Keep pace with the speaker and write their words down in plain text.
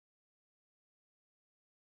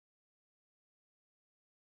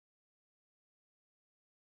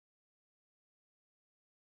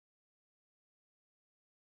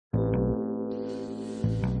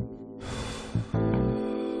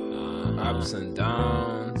ups and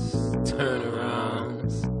downs,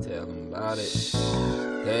 turnarounds, tell them about it.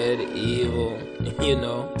 Good, evil, you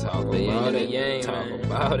know, talk about it, yang, talk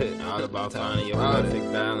about it. All about finding your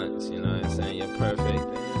perfect balance, you know what I'm saying? Your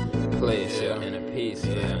perfect place, your inner peace,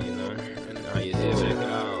 you know, how you do it. Check it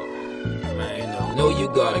out, man. Know you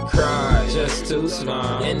gotta cry just to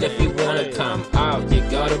smile, and if you wanna come out, you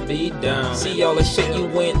gotta be down. See all the shit you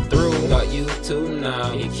went through, got you to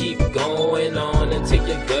now. You keep going on until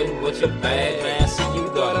you're good with your bad, man. See,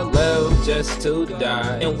 you gotta live just to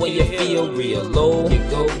die, and when you feel real low, you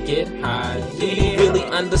go get high. Do you really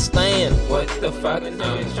understand what the fuck I'm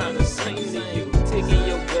trying to sing to you? Taking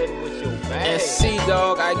your good with your bad. And see,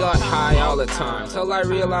 dog, I got high all the time, till I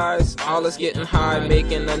realized all this getting high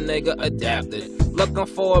making a nigga adapted. Looking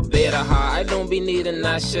for a better high, I don't be needing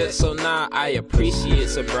that shit, so now I appreciate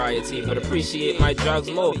sobriety, but appreciate my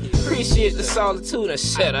drugs more. Appreciate the solitude and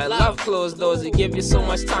shit. I love closed doors, they give you so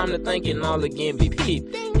much time to think and all again be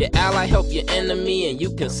peep. Your ally help your enemy, and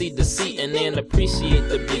you can see deceit and then appreciate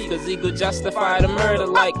the beef, cause ego justify the murder.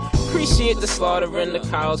 Like, appreciate the slaughter and the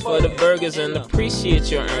cows for the burgers, and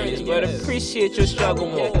appreciate your earnings, but appreciate your struggle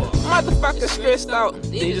more. Motherfuckers stressed out,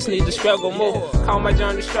 they just need to struggle more. Call my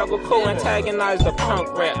genre struggle, co-antagonize the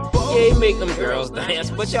punk rap. Yeah, he make them girls dance,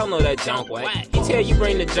 but y'all know that junk whack. He tell you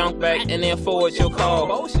bring the junk back and then forward your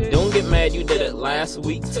call. Don't get mad, you did it last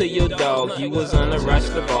week to your dog. You was on the rush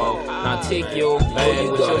the ball. Now take your bag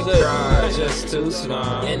with your cry just to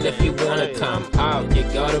smile, and if you wanna come out, you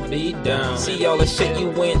gotta be down. See all the shit you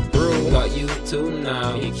went through, got you to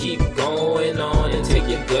now. You keep going on until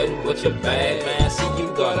you're good with your bad, man. See,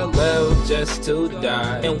 you gotta live just to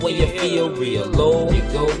die, and when you feel real low, you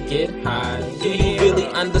go get high. Do you really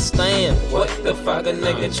understand what the fuck a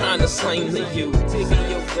nigga trying to sing to you? Taking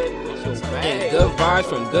your good with your bad. And good vibes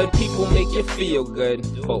from good people make you feel good,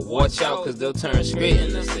 but watch out, cause they'll turn straight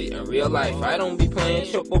in the sea. In real life, I don't be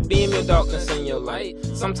playing triple beam your darkness in your light.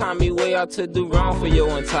 Sometimes you way out to do wrong for your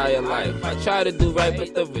entire life. I try to do right,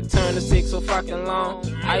 but the return is take so fucking long.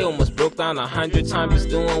 I almost broke down 100 times just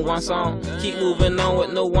doing one song. Keep moving on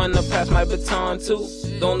with no one to pass my baton to.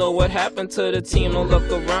 Don't know what happened to the team, don't look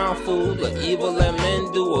around, fool. The evil that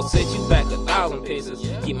men do will set you back 1,000 paces.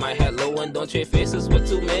 Keep my head low and don't trade faces with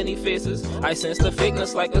too many faces. I sense the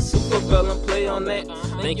fakeness like a super villain, play on that.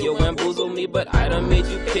 Think you'll bamboozle me, but I done made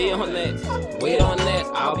you pay on that. Wait on that,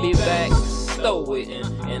 I'll be back. Still waiting,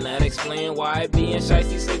 and that explain why I be in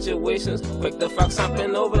shitey situations. Quick to fuck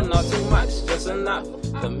something over, not too much, just enough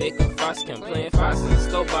to make a fuss, complain fast and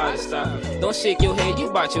still buy the stuff. Don't shake your head,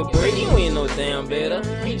 you bought your bird, you ain't no damn better.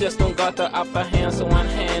 You just don't got the upper hand, so one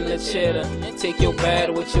hand the cheddar. Take your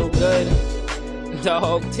bad with your good,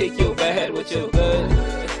 dog, take your bad with your good.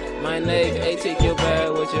 My nigga, hey, take your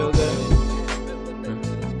bad with your good.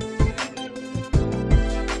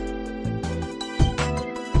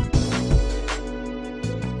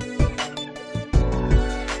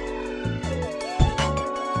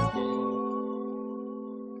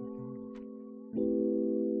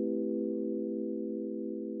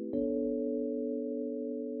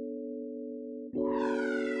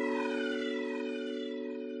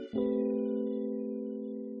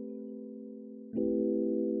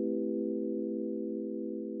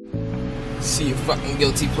 See your fucking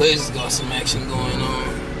guilty pleasures got some action going on.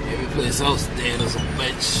 Every place else dead as a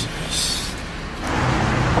bitch.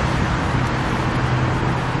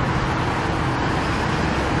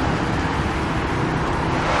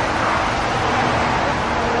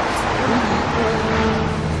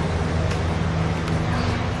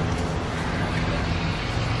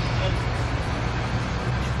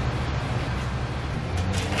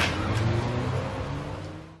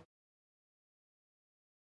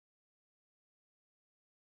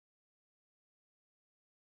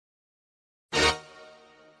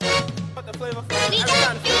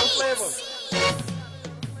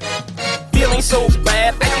 Feeling so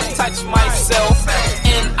bad, I can touch myself,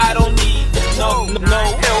 and I don't need no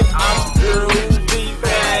help. I'm groovy,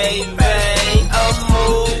 baby, a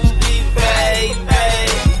movie, baby.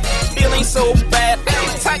 Feeling so bad, I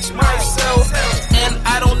can touch myself, and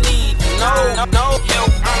I don't need no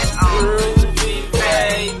help. I'm groovy,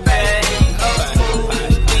 baby, a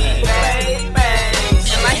movie, baby.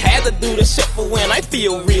 And I had to do this shit for when I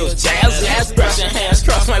feel real jazzy. Brushing hands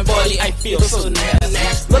across my body, I feel so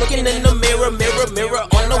nasty. Looking in the mirror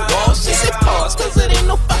on the wall. She said pause, cause it ain't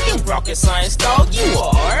no fucking rocket science, dog. You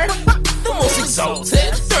are the most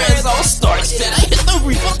exalted. Threads all starched and I hit the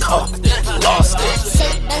reaper coughed it, lost it.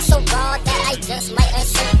 Shit been so raw that I just might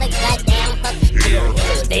insert the goddamn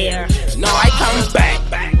hook there. No, I come back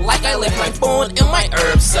like I left my phone in my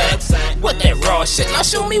herb sack. With that raw shit, now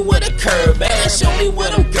show me where the curb at, and show me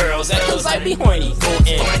where them girls at, cause cause I be horny.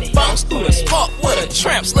 Going bounce through the spot with the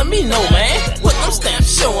tramps, let me know, man. With them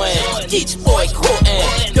stamps showing, each boy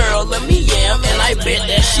quoting. Girl, let me yam, and I bet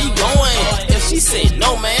that she going. If she said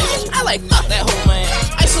no, man, I like fuck that hoe, man.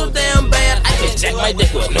 I so damn bad, I can jack my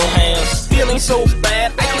dick with no hands. Feeling so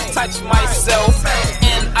bad, I can touch myself,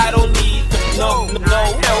 and I don't need no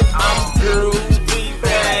help. I'm groovy,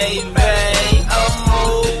 baby. I'm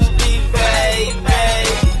movie, baby.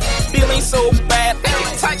 Feeling so bad, I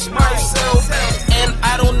can touch myself, and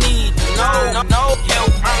I don't need no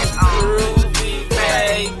help. I'm groovy,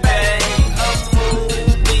 baby. I'm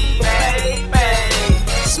movie, baby.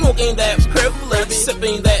 Smoking that privilege,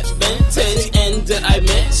 sipping that vintage, and did I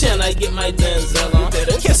mention I get my Denzel on?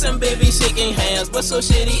 Kissing baby, shaking hands, but so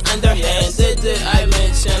shitty underhand. Did I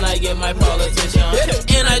mention I get my politician?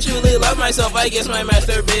 And I truly love myself, I guess my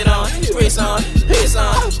masturbate on. Race on, pace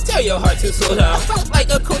on, tell your heart to slow down. Like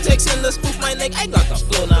a Kotex in the spoof, my neck, I got the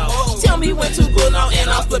flow now. Tell me when to go now, and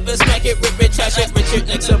I'll flip it, smack it, rip it, trash it, Richard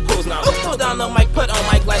Nixon pose now. Throw down the mic, put on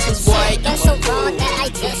my glasses, boy. That's so wrong that I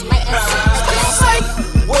just might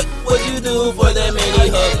have. What would you do for that mini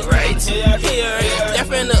hug right here?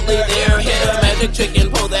 Definitely there. Hit a magic trick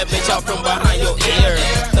and pull that bitch out from behind your ear.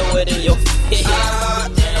 Throw it in your face.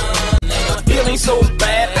 Feeling so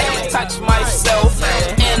bad, I can touch myself,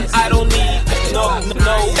 and I don't need no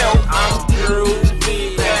help. I'm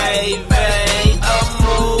groovy, baby. I'm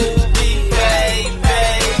movie, baby.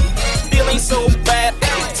 Feeling so bad, I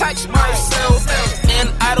can touch myself, and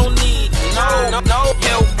I don't need no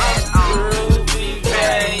help. I'm groovy,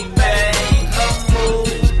 baby. I'm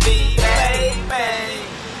movie, baby.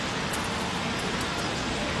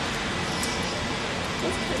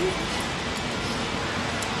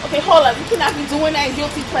 Okay, hold up. You cannot be doing that in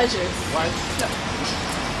guilty pleasures. Why?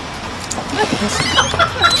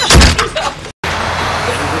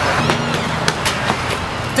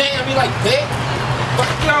 Damn, you like that?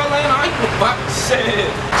 Fuck y'all ain't I ain't fuck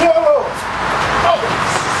shit.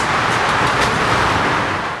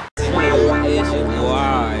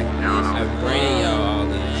 Why? I'm bringing y'all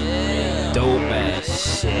this dope ass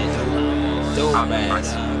shit, dope ass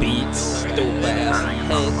beats, dope ass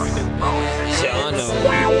hits. Y'all know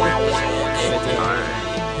everything.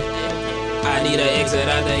 I need an exit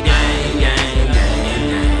out the game.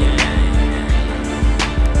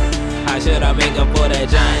 How should I make up for that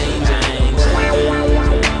Jane?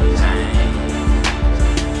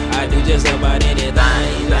 I do just about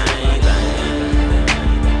anything.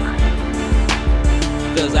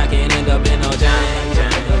 Cause I can't end up in no Jane.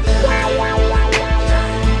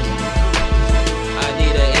 I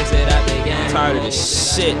need an exit out the game. Tired of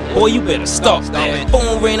this shit, boy, you better stop that.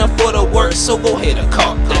 Phone ringing for the work, so go ahead and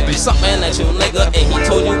call that. Something at your nigga, and he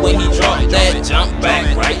told you when he dropped that. Jump back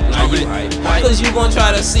right now, you cause you gon'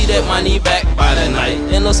 try to see that money back by the night.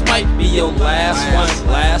 And this might be your last one,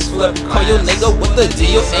 last flip. Call your nigga with the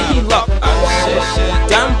deal, and he locked out shit.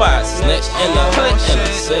 Down by a snitch, in the hood, and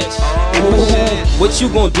a switch. Ooh, what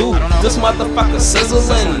you gon' do? This motherfucker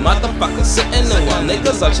sizzling, motherfucker sitting in while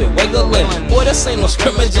niggas out here wiggling. Boy, this ain't no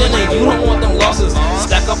scrimmaging, and you don't want them losses.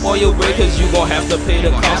 Stack up all your bread, cause you gon' have to pay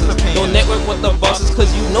the costs. Don't network with the bosses,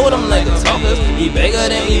 cause you know them niggas talkers. He bigger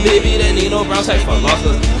than me, baby, they need no brown tax for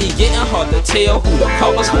losses. He getting hard to tell who the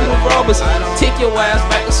coppers, who the robbers. Take your ass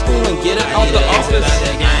back to school and get it out the office.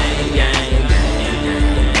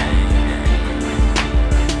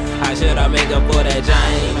 How should I make up for that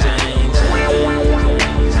Jane?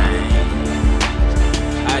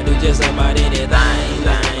 I do just about anything.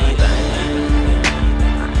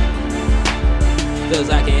 Cause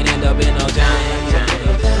I can't end up in no Jane.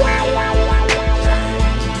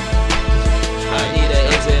 I need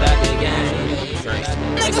an exit out the game.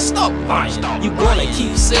 Nigga, stop lying. You gonna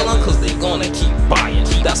keep selling cause they gonna keep buying.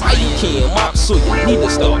 That's how you can mop, so you need to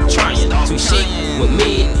start trying to shake with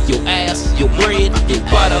me, your ass, your bread, your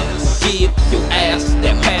butter. Give your ass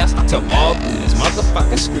that pass to all these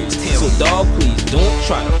motherfucking streets. So dog, please don't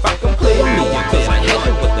try to fucking play me, cause I hit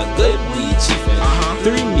you with a good weed chiefin'.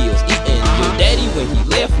 3 meals eating. Your daddy when he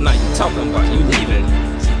left, now you talking about you leaving.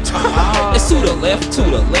 It's to the left, cause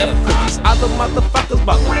these other motherfuckers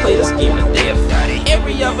about to play this game to death.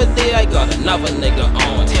 Every other day I got another nigga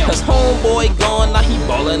on. Cause homeboy gone, now he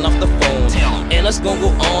ballin' off the phone. And it's gonna go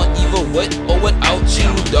on either with or without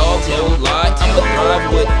you. Dog, don't lie, I'ma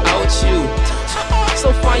thrive without you.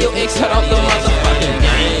 So find your ex, head out the motherfucking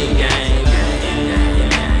game.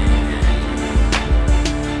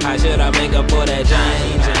 How should I make up for that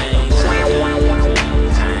Jane?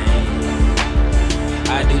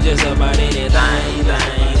 I do just about anything.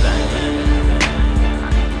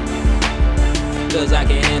 Cause I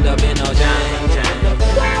can't end up in no Jane.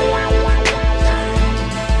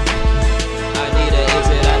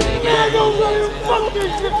 with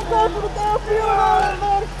this shit. I'm going for the damn field,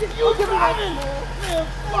 man. You give me running, man.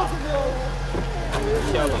 Fuck it,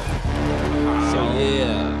 So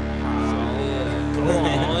yeah. Go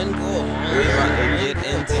on. We about to get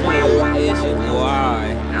into it. Why?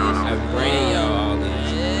 I bring y'all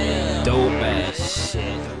this dope ass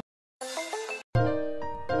shit.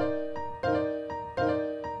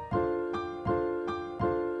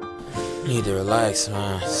 Need to relax,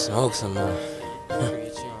 man. Smoke some more.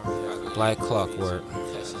 BlackClockWork.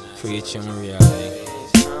 Create your own reality.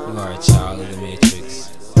 You are a child of the Matrix.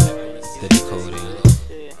 The decoding.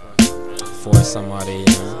 For somebody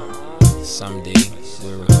young, someday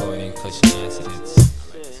we're recording cushion accidents.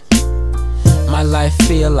 My life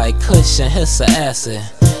feel like cushion, hiss of acid.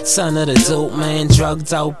 Son of the dope man,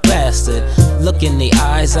 drugged out bastard. Look in the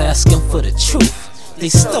eyes, asking for the truth. They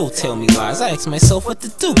still tell me lies, I ask myself what to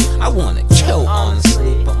do. I wanna kill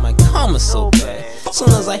honestly, but my karma's so bad. Soon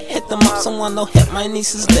as I hit them up, someone will hit my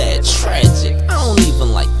niece's dad. Tragic, I don't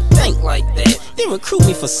even like to think like that. They recruit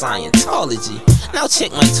me for Scientology. Now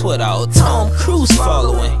check my Twitter out, Tom Cruise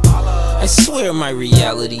following. I swear my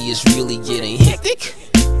reality is really getting hectic,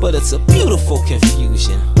 but it's a beautiful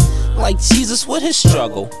confusion. Like Jesus with his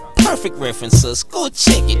struggle. Perfect references, go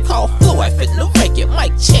check it. Call Flow, I fit the record.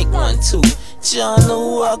 Mic check 1, 2. John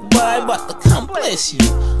who walk by, about to come bless you.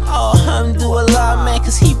 Alhamdulillah, man,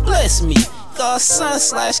 cause he blessed me. God's son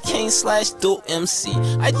 / king / dope MC.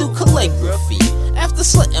 I do calligraphy after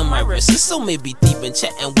slitting my wrist. So maybe deep and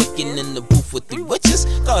chatting, wicking in the booth with the witches.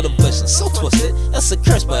 Got a vision so twisted, it's a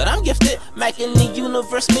curse, but I'm gifted. Mac in the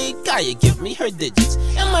universe made Gaia give me her digits.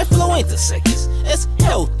 And my flow ain't the sickest, it's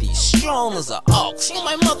healthy, strong as a ox. You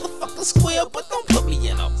my motherfucking square, but don't put me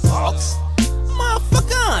in a box.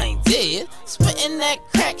 Motherfucker, I ain't dead. Spitting that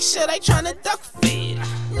crack shit, I tryna duck fed.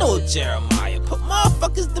 No Jeremiah, put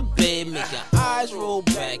motherfuckers to bed, making eyes roll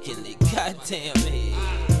back in their goddamn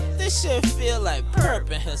head. This shit feel like perp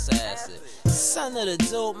and his acid. Son of the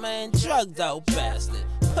dope man, drugged out bastard.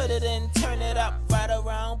 Put it in, turn it up, right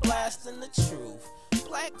around, blasting the truth.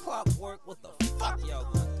 BlackClockWork, what the fuck y'all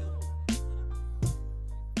gonna do?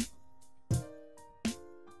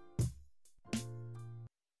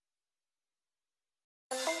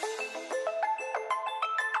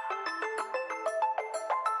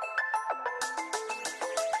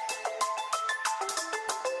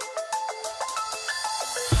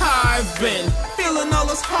 I've been feeling all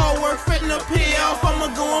this hard work fitting up pay off. I'ma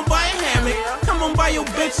go and buy a hammock. Come on, buy your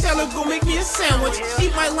bitch, tell her go make me a sandwich.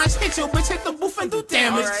 Eat my lunch, hit your bitch, hit the booth and do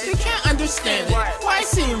damage. They can't understand it. Why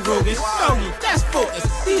seem roguish? Doggy, that's focus.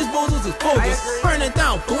 These bozos is bogus. Burning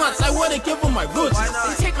down blunts, I wouldn't give them my roaches.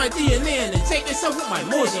 They take my DNA and they take themselves with my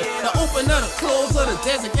motion. The open or the close or the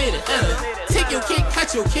designated enter. Take your cake,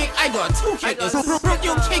 cut your cake, I got 2 kickers. Broke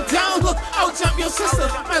your cake down, look, I'll jump your sister.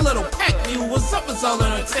 My little pack mule, what's up, it's all in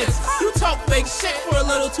her tits. You talk big shit for a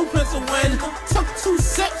little 2 pence a win. Took 2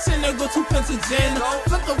 sips and there go 2 pence a gin.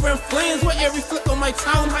 Flickering flames with every flick on my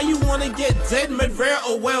tongue. How you wanna get dead, mid-rare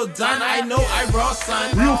or well done? I know I raw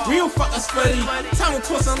son, real fucking sweaty. Tongue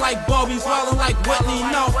twisting like Bobby, swallowing like Whitney.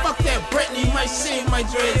 No, fuck that Britney, might shave my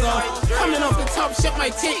dreads off. Coming off the top, shit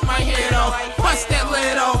might take my head off. Bust that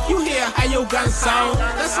lid off, you hear how your gun sound?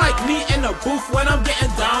 That's like me in the booth when I'm getting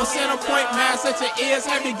down. Center point mass at your ears,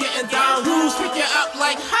 have you getting down. Rules pick you up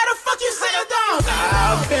like, how the fuck you sitting down?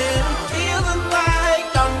 I've been feeling like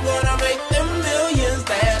I'm gonna make them millions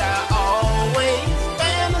that I always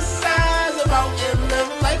fantasize about and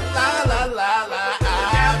live like la la la la.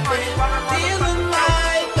 I've been feeling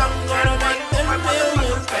like I'm gonna make them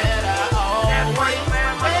millions that I always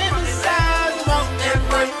fantasize about and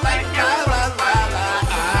live like la la la la.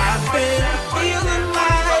 I've been feeling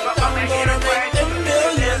like I'm gonna make them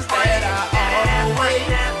millions that I always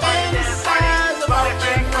fantasize about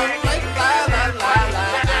and live like la la la la.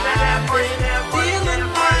 I've been feeling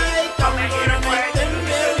like I'm gonna make them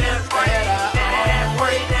millions that I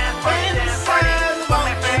always fantasize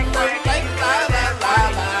about and live like la la la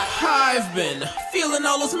la. I've been feeling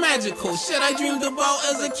all this magical shit I dreamed about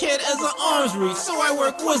as a kid as an arms reach. So I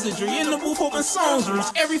work wizardry in the booth hoping songs reach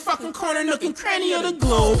every fucking corner, nook and cranny of the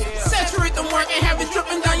globe. Saturate the mark and have it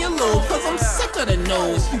dripping down your lobe. Cause I'm sick of the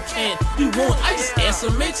nose. You can't, you won't. I just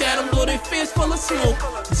answer mates at them, blow their face full of smoke.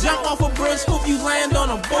 Jump off a bridge, hope you land on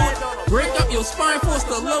a boat. Break up your spine, force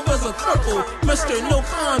to love as a cripple. Mr. No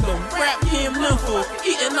Condom, rap game nympho.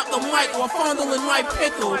 Eating up the mic while fondling my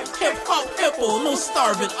pickle. Hip hop hippo, no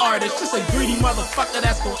starving artist, just a greedy motherfucker sucker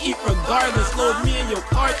that's gon' eat regardless. Load me in your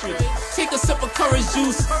cartridge. Take a sip of courage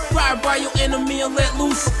juice. Ride by your enemy and let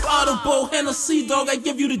loose. Audible, Hennessy, dog, I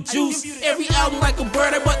give you the juice. Every album like a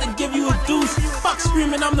bird, I'm about to give you a deuce. Fuck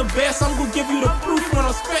screaming, I'm the best, I'm gon' give you the proof. When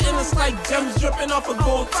I'm spitting, it's like gems dripping off a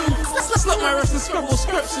gold tooth. Slip my wrist and scribble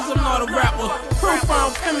scriptures, I'm not a rapper.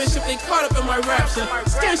 Profound penmanship, they caught up in my rapture.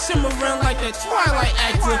 Skin shimmering like that Twilight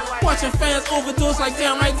actor. Watching fans overdose like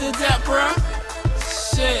damn, I did that, bruh.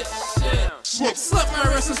 Shit. Slip my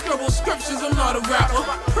wrist and scribble scriptures, I'm not a rapper.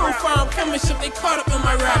 Profound penmanship, they caught up in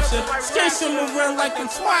my rapture. Skin shimmering like them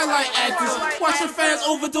Twilight actors. Watching fans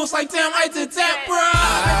overdose like damn, I did that, bruh.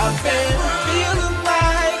 I've been feeling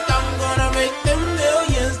like I'm gonna make them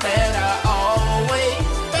millions that I always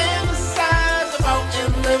fantasize about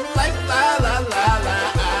and live like la la la la.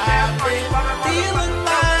 I've been feeling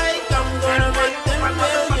like I'm gonna make them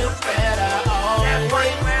millions that I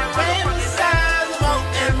always fantasize about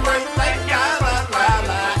and live like la la la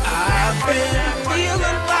la. I've been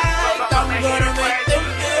feeling like I'm gonna make them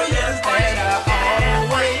millions that I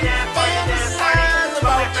always fantasize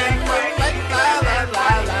about and live like la la la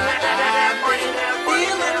la. I've been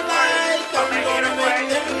feeling like I'm gonna make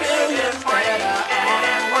them millions that I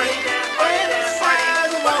always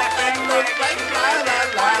fantasize about and live like la la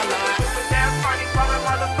la la. Dance party for my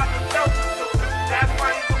motherfucking dope. Dance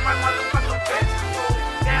party for my motherfucking bitch.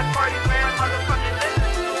 Dance party, man, motherfucking lit.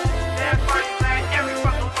 Dance party, man, every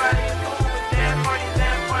fucking party is cool. Dance party,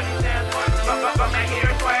 dance party, dance party. But man,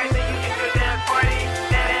 here's why then you get your dance party.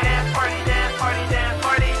 Dance party, dance party, dance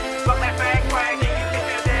party. But man, fag swag, then you get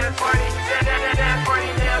your dance party. Dance party,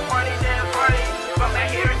 dance party, dance party. But man,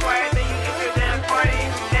 here's why then you get your dance party.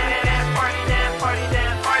 Dance party, dance party,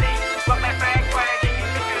 dance party. But man, fag swag, then you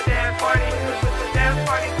get your dance party. Dance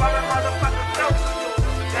party for my motherfucking dope.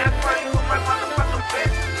 Dance party for my motherfucking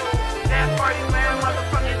bitch. Dance party, man,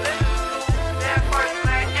 motherfucking lit. Dance party,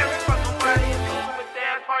 man, every fucking party is cool. But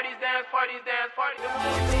dance parties, dance parties, dance parties.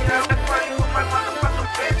 Dance party for my motherfucking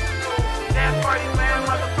bitch. Dance party, man,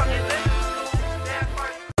 motherfucking lit. Dance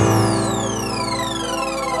party.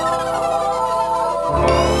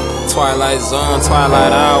 Twilight Zone,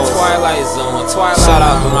 Twilight Hours, Twilight Zone, Twilight. Shout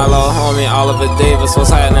out to my little homie Oliver Davis. What's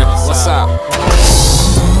happening? What's up?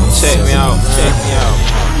 Check me out, check me out.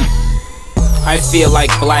 I feel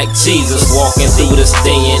like Black Jesus walking through this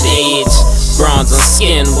day and age. Bronze and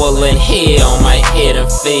skin, woolen hair on my head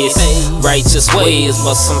and face. Righteous ways,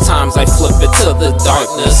 but sometimes I flip it to the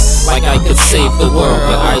darkness. Like I could save the world,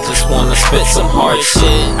 but I just wanna spit some hard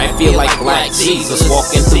shit. I feel like Black Jesus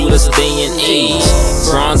walking through this day and age.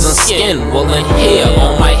 Bronze and skin, woolen hair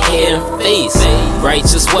on my head and face.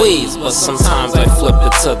 Righteous ways, but sometimes I flip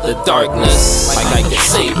it to the darkness. Like I could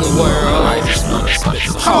save the world, I just wanna spit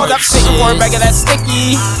some hard shit. Hold up, for a bag of that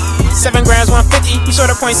sticky. 7 grams, 150. He short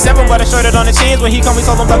at 0.7, but I shorted on the chains. When he called me,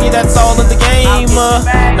 told him, Dougie, that's all in the game.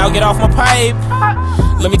 Now get off my pipe.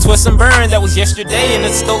 Let me twist and burn. That was yesterday and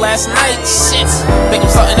it's still last night. Shit, think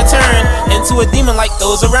I'm starting to turn into a demon like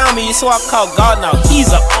those around me. So I call God, now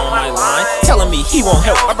he's up on my line, telling me he won't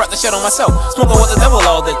help. I brought the shit on myself, smoking with the devil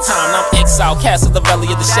all the time. Now I'm exiled, cast of the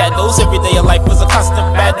valley of the shadows. Every day of life was a constant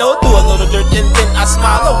battle. Do a little dirt and then I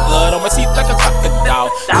smile. No blood on my teeth like a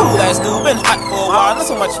crocodile. Cool ass dude, been hot for a while. Not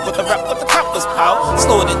so much with the rap, but the coppers pile.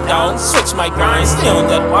 Slowed it down, switch my grind, stay on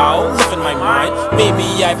that wow, live in my mind. Maybe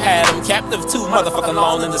I've had him captive too motherfucking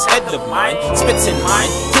long in this head of mine. Spits in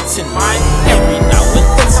mine, hits in mine, every now and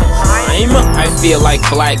then some time. I feel like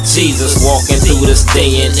Black Jesus walking through this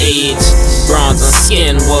day and age. Bronze and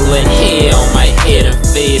skin, woolen hair on my head and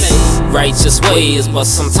face. Righteous ways, but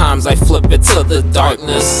sometimes I flip it to the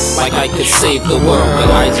darkness. Like I could save the world,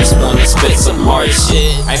 but I just wanna spit some hard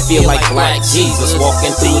shit. I feel like Black Jesus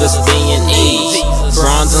walking through this day and age.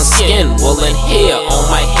 Bronze and skin, woolen hair on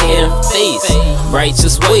my head and face.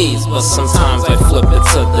 Righteous ways, but sometimes I flip it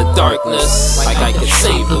to the darkness. Like I could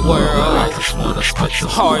save the world, I just wanna spit some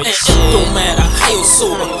hard shit. It don't matter high or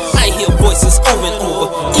sober, I hear voices over and over.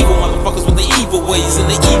 Evil motherfuckers with the evil ways and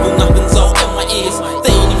the evil nothing's all in my ears.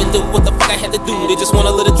 They ain't even do what the fuck I had to do. They just wanna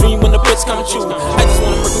let a dream when the bitch come true. I just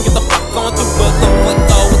wanna work and get the fuck on through, but look what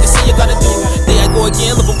what they say you gotta do. There I go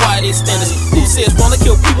again, living by their standards. Who says wrong to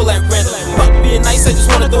kill people at random? Fuck being nice, I just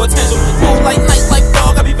wanna do attention. Move like nightlife,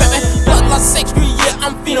 dog, I be Batman. Bloodlust, sex, greed, yeah,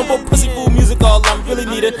 I'm feeling for pussy food music, all I'm really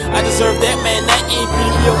needed. I deserve that, man, that ain't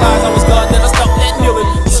pretty. Realize I was God, then I stopped that kneeling.